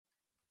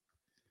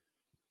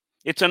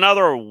It's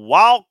another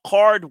wild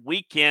card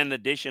weekend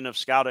edition of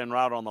Scout and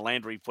Route on the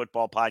Landry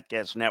Football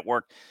Podcast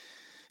Network.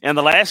 And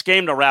the last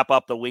game to wrap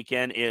up the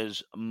weekend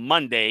is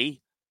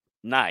Monday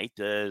night,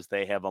 as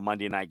they have a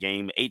Monday night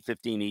game,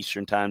 8:15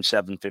 Eastern Time,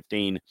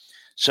 7:15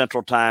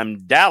 Central Time.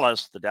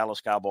 The Dallas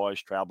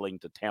Cowboys traveling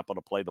to Tampa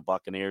to play the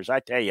Buccaneers.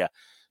 I tell you,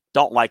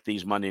 don't like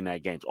these Monday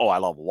night games. Oh, I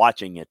love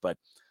watching it, but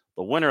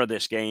the winner of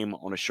this game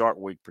on a short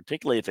week,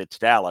 particularly if it's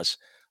Dallas,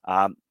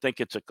 think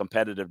it's a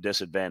competitive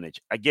disadvantage.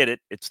 I get it.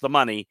 It's the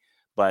money,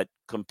 but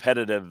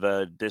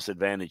competitive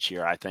disadvantage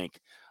here, I think,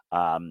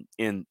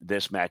 in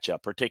this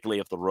matchup, particularly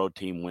if the road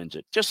team wins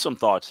it. Just some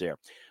thoughts there.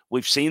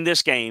 We've seen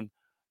this game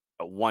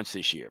once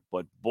this year,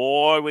 but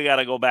boy, we got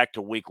to go back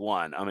to week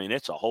one. I mean,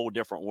 it's a whole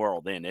different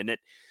world then, isn't it?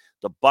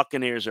 The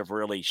Buccaneers have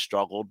really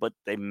struggled, but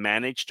they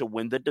managed to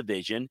win the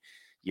division.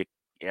 You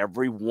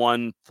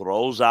Everyone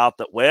throws out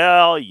that,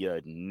 well,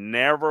 you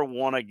never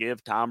want to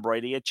give Tom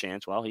Brady a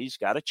chance. Well, he's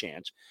got a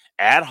chance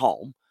at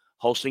home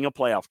hosting a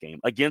playoff game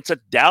against a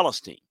Dallas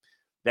team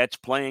that's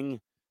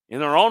playing in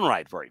their own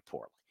right very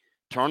poorly.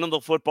 Turning the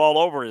football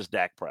over is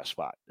Dak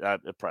Prescott.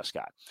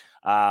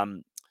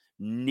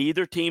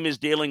 Neither team is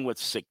dealing with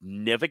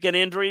significant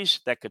injuries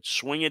that could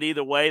swing it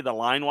either way, the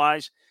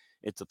line-wise.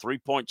 It's a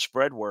 3-point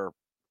spread where,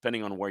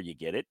 depending on where you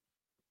get it.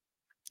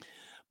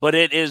 But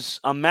it is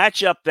a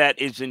matchup that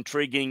is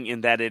intriguing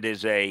in that it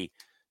is a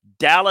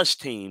Dallas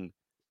team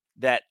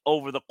that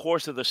over the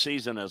course of the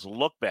season has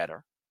looked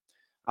better.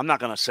 I'm not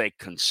going to say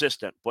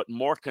consistent, but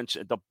more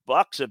consistent. The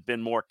Bucs have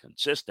been more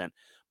consistent,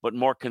 but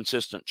more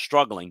consistent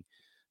struggling.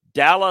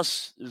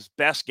 Dallas's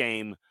best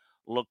game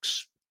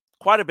looks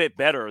quite a bit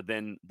better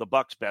than the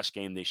Bucs' best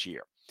game this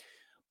year.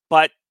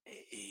 But,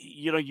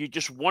 you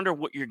just wonder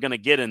what you're going to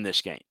get in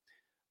this game.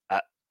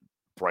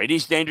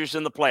 Brady's dangerous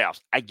in the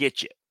playoffs. I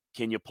get you.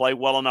 Can you play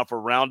well enough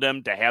around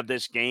him to have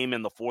this game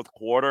in the fourth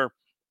quarter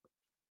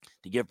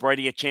to give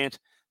Brady a chance?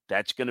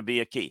 That's going to be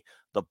a key.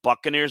 The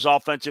Buccaneers'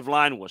 offensive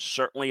line was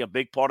certainly a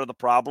big part of the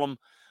problem,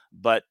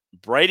 but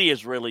Brady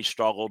has really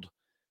struggled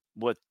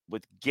with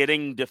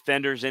getting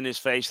defenders in his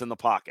face in the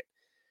pocket.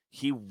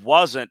 He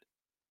wasn't,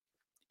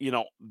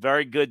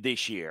 very good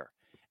this year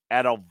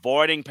at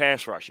avoiding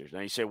pass rushers.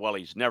 And you say, well,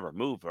 he's never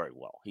moved very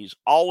well. He's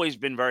always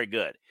been very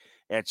good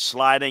at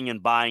sliding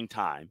and buying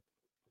time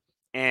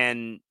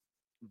and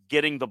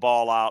getting the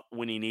ball out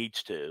when he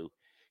needs to.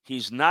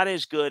 He's not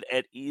as good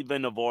at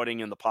even avoiding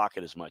in the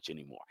pocket as much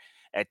anymore.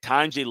 At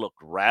times he looked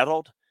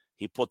rattled.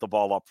 He put the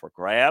ball up for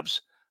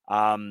grabs.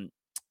 I'm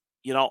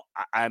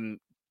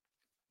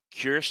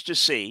curious to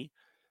see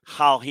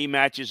how he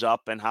matches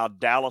up and how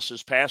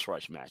Dallas's pass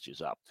rush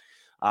matches up.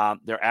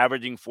 They're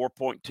averaging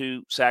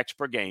 4.2 sacks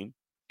per game.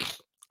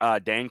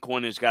 Dan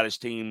Quinn has got his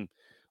team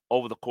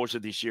over the course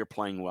of this year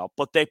playing well,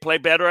 but they play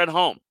better at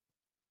home.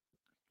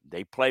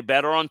 They play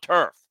better on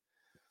turf.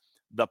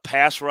 The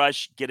pass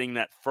rush, getting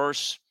that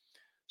first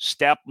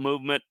step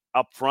movement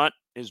up front,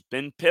 has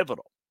been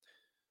pivotal.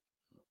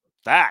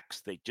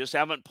 Facts, they just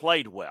haven't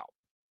played well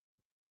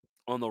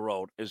on the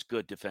road as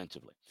good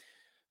defensively.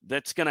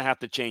 That's going to have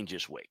to change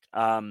this week.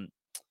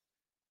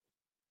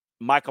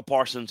 Michael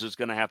Parsons is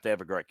going to have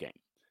a great game.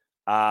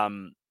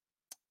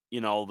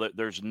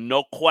 There's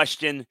no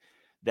question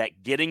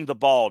that getting the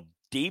ball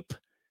deep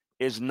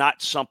is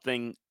not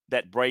something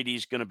that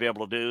Brady's going to be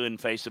able to do in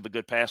face of a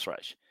good pass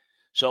rush.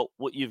 So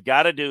what you've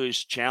got to do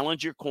is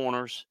challenge your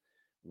corners.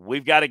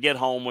 We've got to get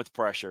home with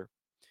pressure.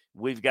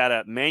 We've got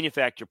to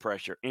manufacture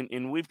pressure,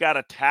 and we've got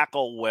to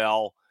tackle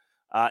well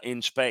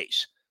in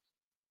space.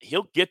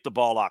 He'll get the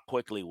ball out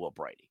quickly, Will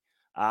Brady.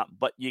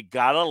 But you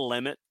got to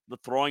limit the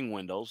throwing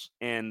windows,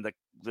 and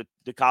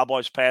the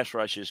Cowboys' pass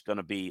rush is going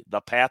to be the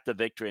path to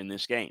victory in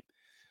this game.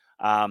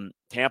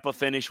 Tampa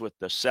finished with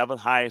the 7th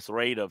highest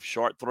rate of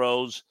short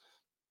throws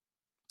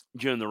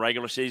during the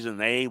regular season.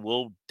 They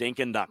will dink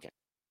and dunk it.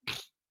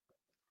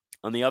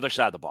 On the other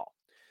side of the ball,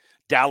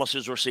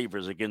 Dallas's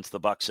receivers against the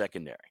Bucs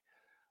secondary.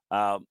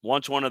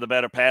 Once one of the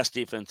better pass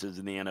defenses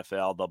in the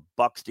NFL, the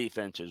Bucs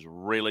defense has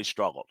really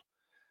struggled.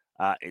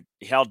 It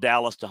held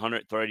Dallas to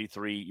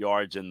 133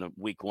 yards in the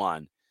week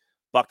one.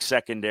 Bucs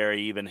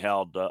secondary even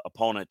held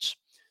opponents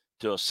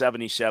to a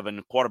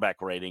 77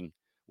 quarterback rating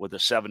with a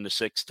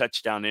 7-6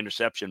 touchdown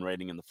interception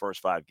rating in the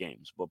first 5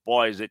 games. But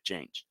boy, has it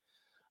changed.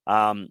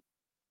 I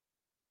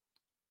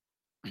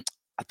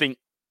think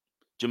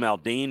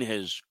Jamel Dean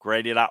has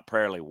graded out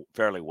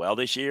fairly well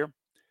this year,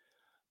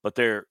 but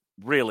they're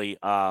really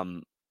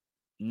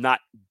not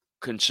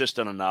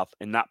consistent enough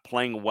and not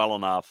playing well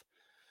enough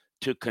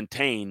to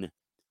contain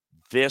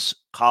this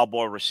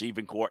Cowboy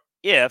receiving corps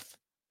if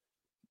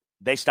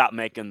they stop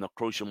making the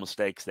crucial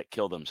mistakes that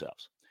kill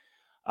themselves.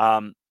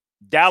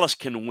 Dallas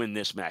can win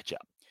this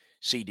matchup.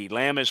 CeeDee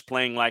Lamb is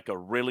playing like a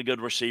really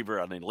good receiver,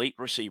 an elite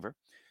receiver.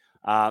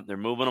 They're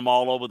moving them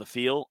all over the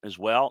field as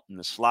well in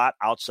the slot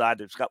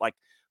outside. It's got like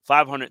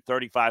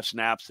 535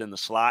 snaps in the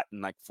slot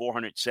and like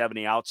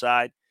 470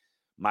 outside.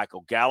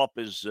 Michael Gallup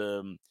is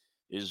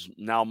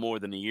now more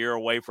than a year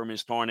away from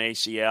his torn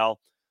ACL.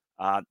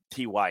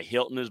 T.Y.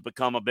 Hilton has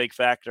become a big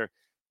factor.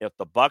 If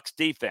the Bucs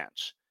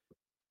defense,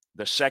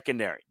 the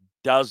secondary,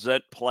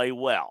 doesn't play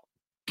well,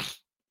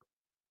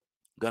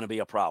 going to be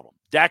a problem.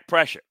 Dak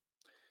Prescott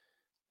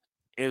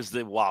is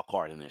the wild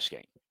card in this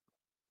game.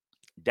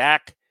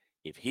 Dak,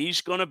 if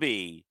he's going to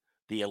be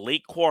the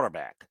elite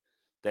quarterback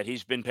that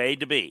he's been paid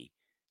to be,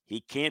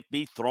 he can't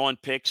be throwing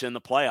picks in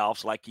the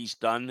playoffs like he's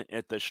done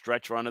at the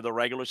stretch run of the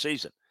regular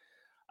season.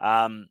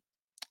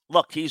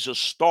 Look, he's a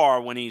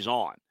star when he's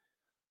on,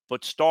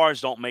 but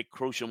stars don't make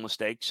crucial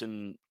mistakes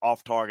and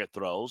off-target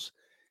throws.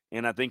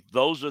 And I think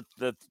those are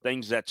the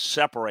things that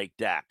separate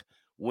Dak.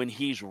 When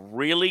he's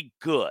really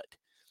good,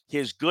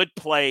 his good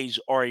plays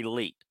are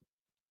elite,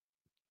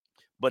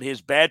 but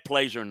his bad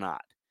plays are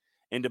not.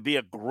 And to be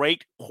a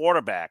great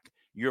quarterback,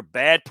 your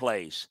bad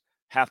plays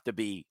have to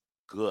be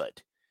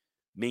good,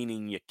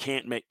 meaning you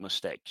can't make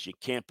mistakes. You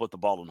can't put the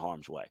ball in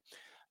harm's way.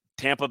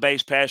 Tampa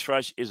Bay's pass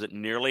rush isn't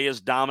nearly as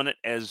dominant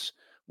as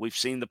we've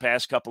seen the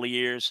past couple of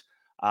years.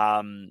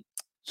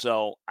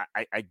 So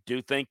I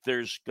do think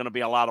there's going to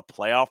be a lot of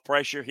playoff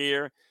pressure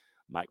here.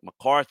 Mike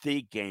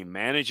McCarthy, game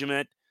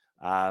management.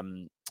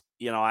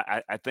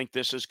 I think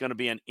this is going to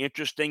be an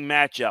interesting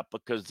matchup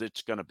because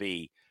it's going to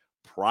be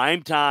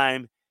prime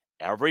time,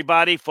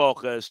 everybody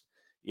focused.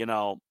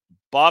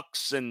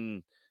 Bucks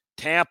and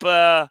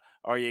Tampa,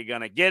 are you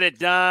going to get it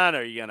done?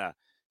 Are you going to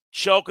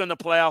choke in the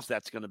playoffs?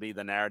 That's going to be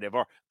the narrative.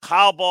 Or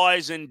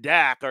Cowboys and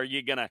Dak, are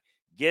you going to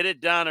get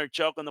it done or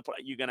choke in the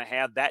playoffs? You're going to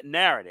have that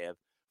narrative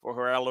for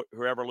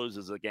whoever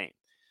loses the game.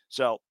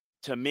 So,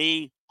 to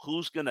me,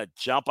 who's going to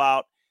jump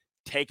out,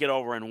 take it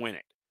over, and win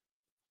it?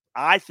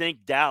 I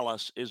think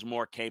Dallas is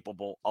more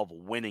capable of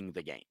winning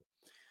the game.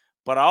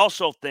 But I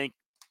also think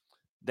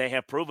they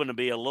have proven to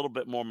be a little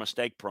bit more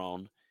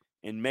mistake-prone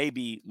and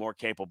maybe more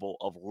capable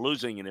of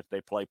losing it if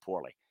they play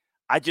poorly.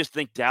 I just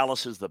think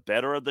Dallas is the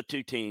better of the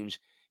two teams.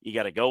 You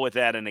got to go with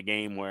that in a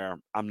game where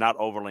I'm not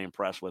overly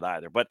impressed with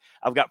either. But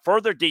I've got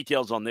further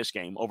details on this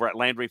game over at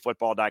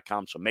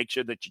LandryFootball.com, so make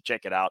sure that you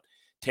check it out.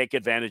 Take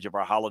advantage of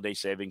our holiday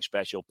savings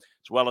special,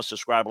 as well as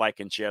subscribe, like,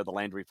 and share the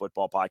Landry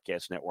Football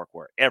Podcast Network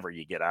wherever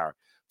you get our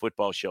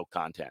football show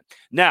content.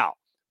 Now,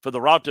 for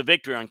the route to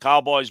victory on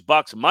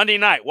Cowboys-Bucks Monday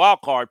night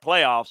wildcard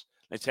playoffs,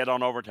 let's head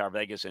on over to our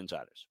Vegas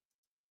Insiders.